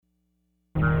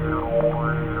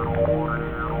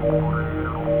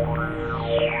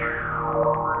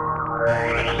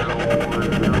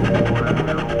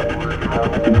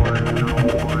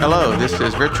this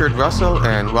is Richard Russell,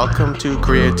 and welcome to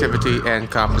Creativity and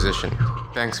Composition.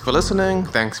 Thanks for listening.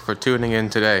 Thanks for tuning in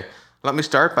today. Let me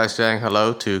start by saying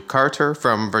hello to Carter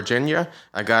from Virginia.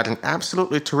 I got an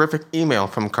absolutely terrific email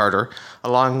from Carter,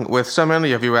 along with so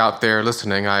many of you out there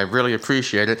listening. I really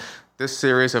appreciate it. This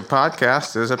series of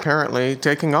podcasts is apparently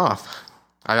taking off.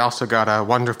 I also got a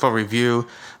wonderful review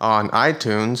on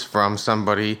iTunes from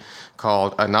somebody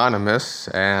called Anonymous,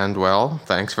 and well,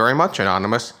 thanks very much,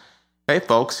 Anonymous. Hey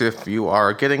folks, if you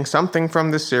are getting something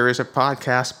from this series of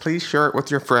podcasts, please share it with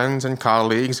your friends and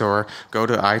colleagues, or go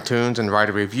to iTunes and write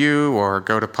a review, or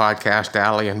go to Podcast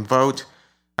Alley and vote.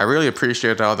 I really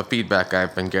appreciate all the feedback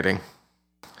I've been getting.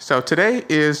 So today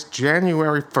is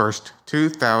January 1st,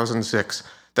 2006,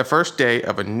 the first day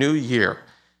of a new year.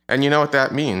 And you know what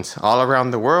that means. All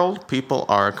around the world, people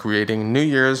are creating New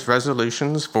Year's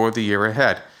resolutions for the year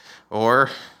ahead. Or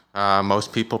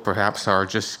most people perhaps are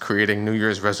just creating New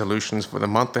Year's resolutions for the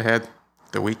month ahead,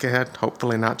 the week ahead,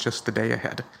 hopefully not just the day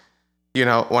ahead. You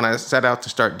know, when I set out to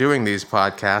start doing these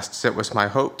podcasts, it was my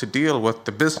hope to deal with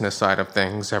the business side of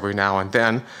things every now and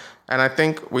then, and I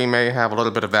think we may have a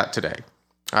little bit of that today.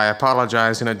 I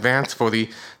apologize in advance for the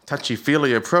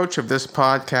touchy-feely approach of this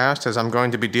podcast, as I'm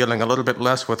going to be dealing a little bit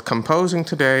less with composing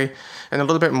today and a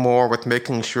little bit more with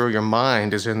making sure your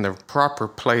mind is in the proper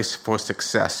place for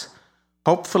success.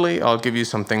 Hopefully, I'll give you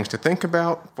some things to think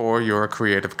about for your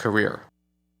creative career.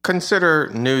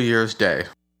 Consider New Year's Day.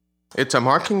 It's a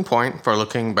marking point for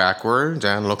looking backwards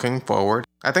and looking forward.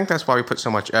 I think that's why we put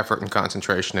so much effort and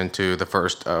concentration into the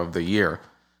first of the year.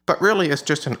 But really, it's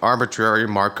just an arbitrary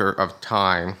marker of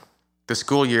time. The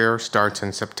school year starts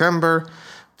in September.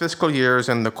 Fiscal years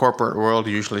in the corporate world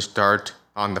usually start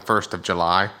on the 1st of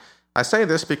July. I say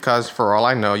this because, for all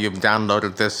I know, you've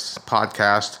downloaded this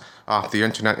podcast off the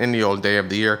internet any old day of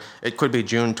the year. It could be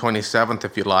June 27th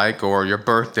if you like, or your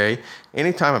birthday.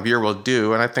 Any time of year will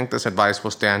do, and I think this advice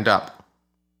will stand up.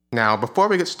 Now, before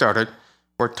we get started,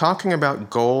 we're talking about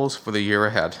goals for the year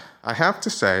ahead. I have to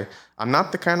say, I'm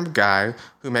not the kind of guy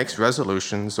who makes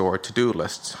resolutions or to-do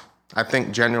lists. I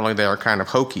think generally they are kind of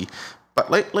hokey,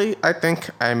 but lately I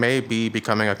think I may be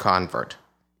becoming a convert.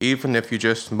 Even if you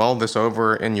just mull this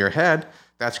over in your head,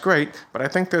 that's great, but I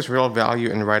think there's real value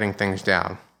in writing things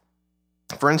down.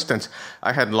 For instance,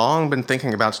 I had long been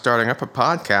thinking about starting up a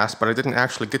podcast, but I didn't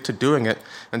actually get to doing it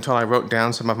until I wrote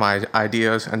down some of my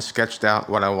ideas and sketched out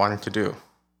what I wanted to do.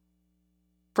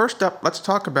 First up, let's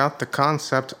talk about the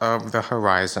concept of the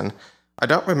horizon. I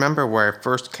don't remember where I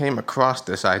first came across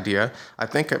this idea. I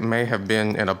think it may have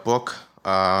been in a book,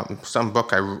 some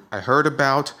book I heard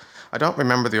about. I don't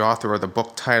remember the author or the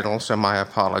book title, so my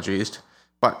apologies.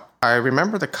 But I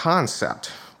remember the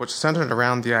concept, which centered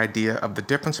around the idea of the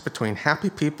difference between happy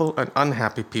people and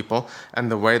unhappy people and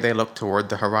the way they look toward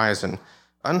the horizon.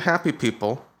 Unhappy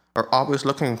people are always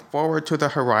looking forward to the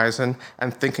horizon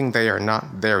and thinking they are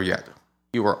not there yet.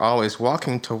 You are always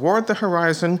walking toward the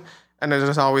horizon, and it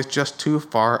is always just too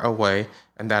far away,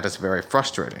 and that is very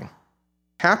frustrating.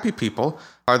 Happy people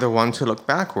are the ones who look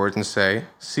backward and say,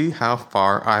 "See how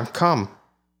far I've come."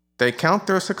 They count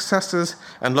their successes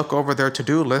and look over their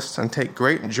to-do lists and take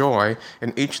great joy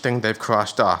in each thing they've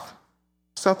crossed off.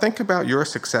 So think about your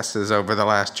successes over the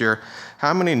last year.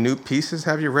 How many new pieces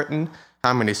have you written?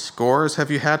 How many scores have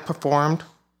you had performed?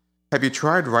 Have you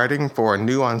tried writing for a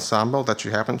new ensemble that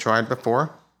you haven't tried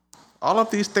before? All of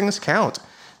these things count.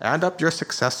 Add up your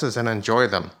successes and enjoy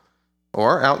them.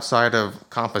 Or outside of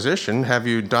composition, have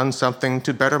you done something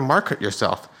to better market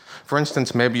yourself? For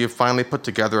instance, maybe you've finally put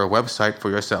together a website for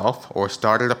yourself, or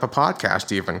started up a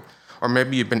podcast even, or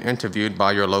maybe you've been interviewed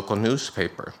by your local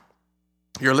newspaper.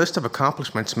 Your list of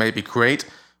accomplishments may be great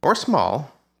or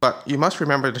small, but you must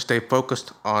remember to stay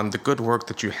focused on the good work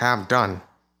that you have done.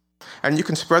 And you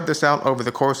can spread this out over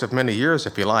the course of many years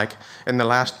if you like. In the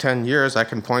last 10 years, I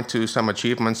can point to some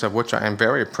achievements of which I am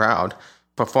very proud.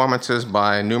 Performances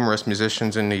by numerous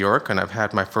musicians in New York, and I've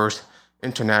had my first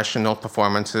international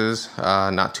performances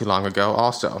not too long ago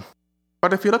also.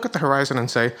 But if you look at the horizon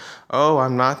and say, "Oh,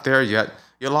 I'm not there yet,"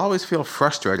 you'll always feel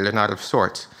frustrated and out of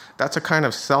sorts. That's a kind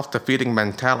of self-defeating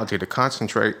mentality to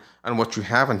concentrate on what you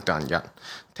haven't done yet.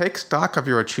 Take stock of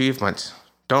your achievements.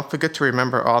 Don't forget to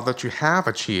remember all that you have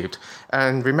achieved,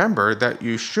 and remember that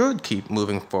you should keep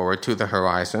moving forward to the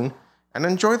horizon and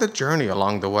enjoy the journey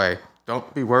along the way.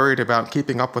 Don't be worried about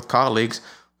keeping up with colleagues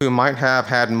who might have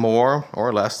had more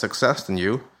or less success than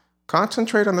you.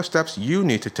 Concentrate on the steps you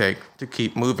need to take to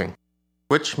keep moving.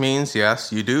 Which means,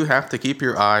 yes, you do have to keep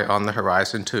your eye on the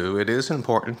horizon too. It is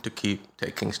important to keep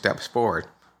taking steps forward.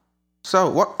 So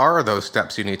what are those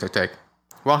steps you need to take?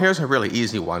 Well, here's a really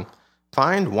easy one.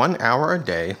 Find 1 hour a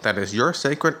day that is your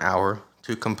sacred hour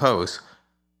to compose.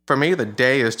 For me, the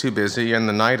day is too busy and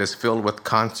the night is filled with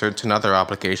concerts and other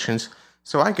obligations,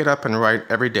 so I get up and write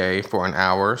every day for an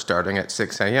hour starting at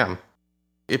 6 a.m.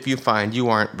 If you find you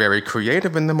aren't very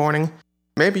creative in the morning,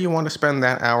 maybe you want to spend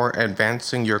that hour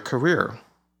advancing your career.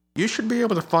 You should be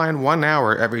able to find 1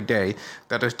 hour every day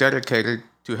that is dedicated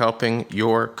to helping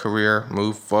your career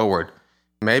move forward.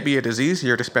 Maybe it is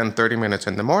easier to spend 30 minutes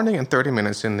in the morning and 30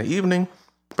 minutes in the evening,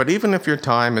 but even if your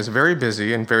time is very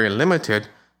busy and very limited,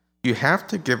 you have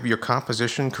to give your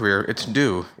composition career its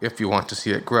due if you want to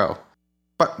see it grow.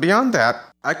 But beyond that,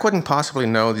 I couldn't possibly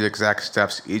know the exact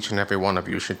steps each and every one of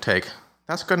you should take.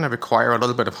 That's going to require a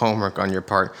little bit of homework on your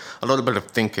part, a little bit of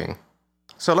thinking.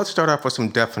 So let's start off with some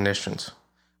definitions.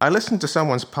 I listened to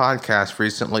someone's podcast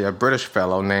recently, a British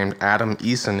fellow named Adam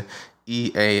Eason,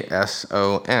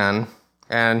 E-A-S-O-N,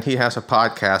 and he has a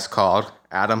podcast called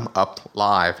Adam Up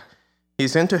Live.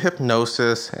 He's into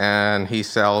hypnosis, and he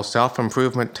sells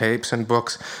self-improvement tapes and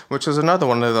books, which is another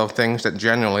one of those things that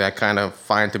generally I kind of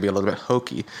find to be a little bit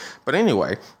hokey. But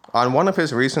anyway, on one of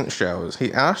his recent shows,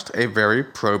 he asked a very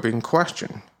probing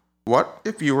question. What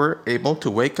if you were able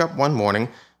to wake up one morning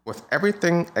with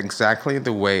everything exactly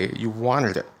the way you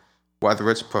wanted it? Whether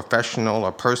it's professional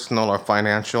or personal or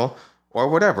financial or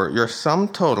whatever, your sum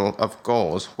total of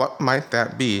goals, what might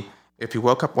that be if you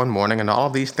woke up one morning and all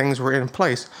of these things were in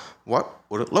place? What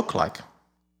would it look like?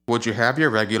 Would you have your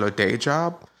regular day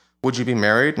job? Would you be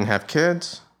married and have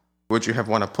kids? Would you have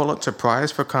won a Pulitzer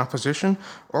Prize for composition?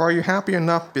 Or are you happy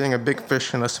enough being a big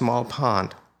fish in a small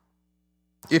pond?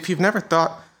 If you've never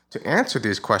thought to answer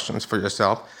these questions for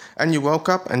yourself, and you woke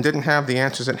up and didn't have the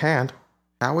answers at hand,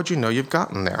 how would you know you've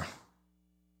gotten there?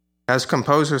 As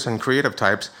composers and creative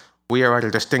types, we are at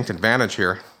a distinct advantage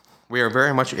here. We are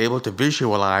very much able to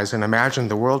visualize and imagine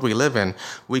the world we live in.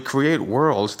 We create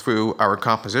worlds through our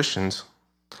compositions.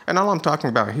 And all I'm talking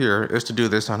about here is to do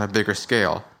this on a bigger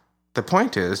scale. The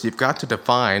point is, you've got to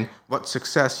define what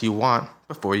success you want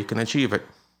before you can achieve it.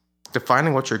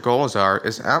 Defining what your goals are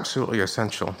is absolutely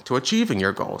essential to achieving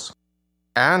your goals.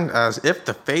 And as if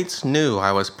the fates knew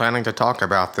I was planning to talk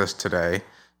about this today,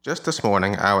 just this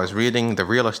morning, I was reading the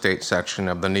real estate section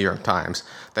of the New York Times.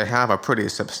 They have a pretty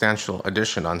substantial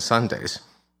edition on Sundays.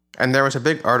 And there was a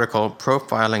big article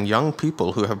profiling young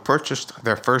people who have purchased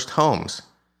their first homes.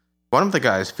 One of the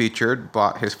guys featured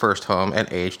bought his first home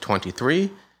at age 23,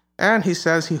 and he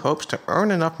says he hopes to earn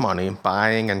enough money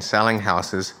buying and selling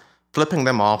houses, flipping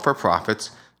them all for profits,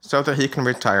 so that he can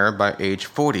retire by age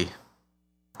 40.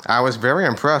 I was very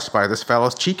impressed by this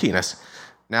fellow's cheekiness.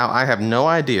 Now, I have no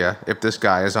idea if this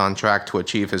guy is on track to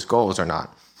achieve his goals or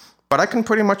not, but I can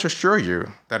pretty much assure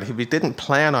you that if he didn't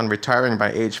plan on retiring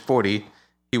by age 40,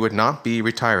 he would not be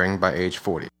retiring by age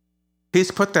 40.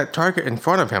 He's put that target in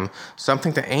front of him,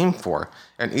 something to aim for,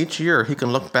 and each year he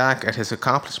can look back at his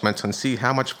accomplishments and see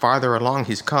how much farther along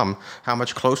he's come, how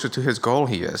much closer to his goal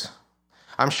he is.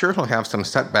 I'm sure he'll have some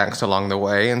setbacks along the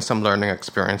way and some learning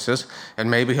experiences, and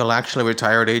maybe he'll actually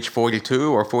retire at age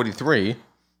 42 or 43,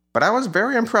 but I was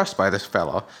very impressed by this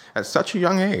fellow at such a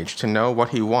young age to know what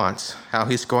he wants, how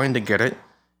he's going to get it,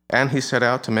 and he set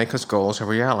out to make his goals a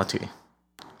reality.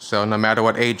 So no matter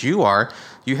what age you are,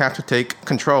 you have to take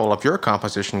control of your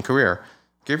composition career.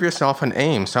 Give yourself an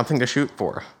aim, something to shoot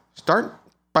for. Start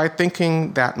by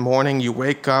thinking that morning you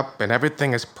wake up and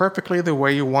everything is perfectly the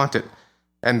way you want it,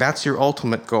 and that's your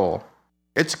ultimate goal.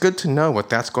 It's good to know what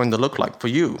that's going to look like for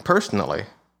you, personally.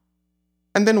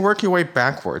 And then work your way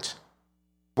backwards.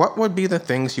 What would be the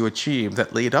things you achieve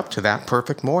that lead up to that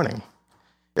perfect morning?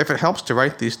 If it helps to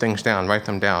write these things down, write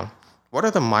them down. What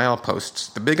are the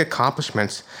mileposts, the big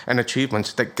accomplishments and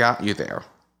achievements that got you there?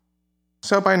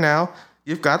 So by now,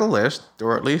 you've got a list,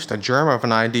 or at least a germ of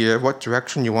an idea of what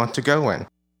direction you want to go in.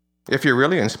 If you're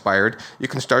really inspired, you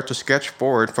can start to sketch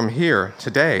forward from here,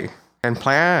 today, and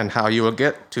plan how you will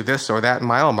get to this or that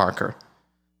mile marker.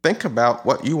 Think about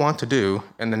what you want to do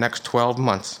in the next 12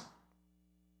 months.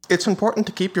 It's important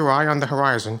to keep your eye on the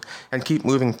horizon and keep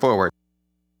moving forward.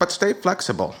 But stay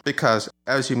flexible, because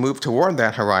as you move toward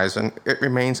that horizon, it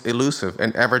remains elusive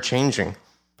and ever-changing.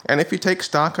 And if you take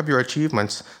stock of your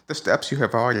achievements, the steps you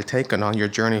have already taken on your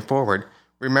journey forward,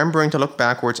 remembering to look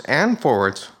backwards and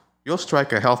forwards, you'll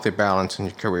strike a healthy balance in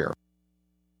your career.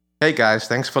 Hey guys,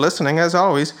 thanks for listening. As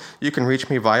always, you can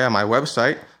reach me via my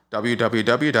website,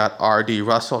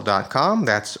 www.rdrussell.com.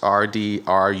 That's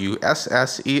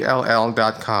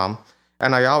rdrussell.com.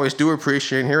 And I always do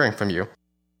appreciate hearing from you.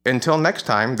 Until next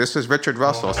time, this is Richard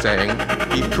Russell saying,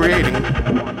 keep creating.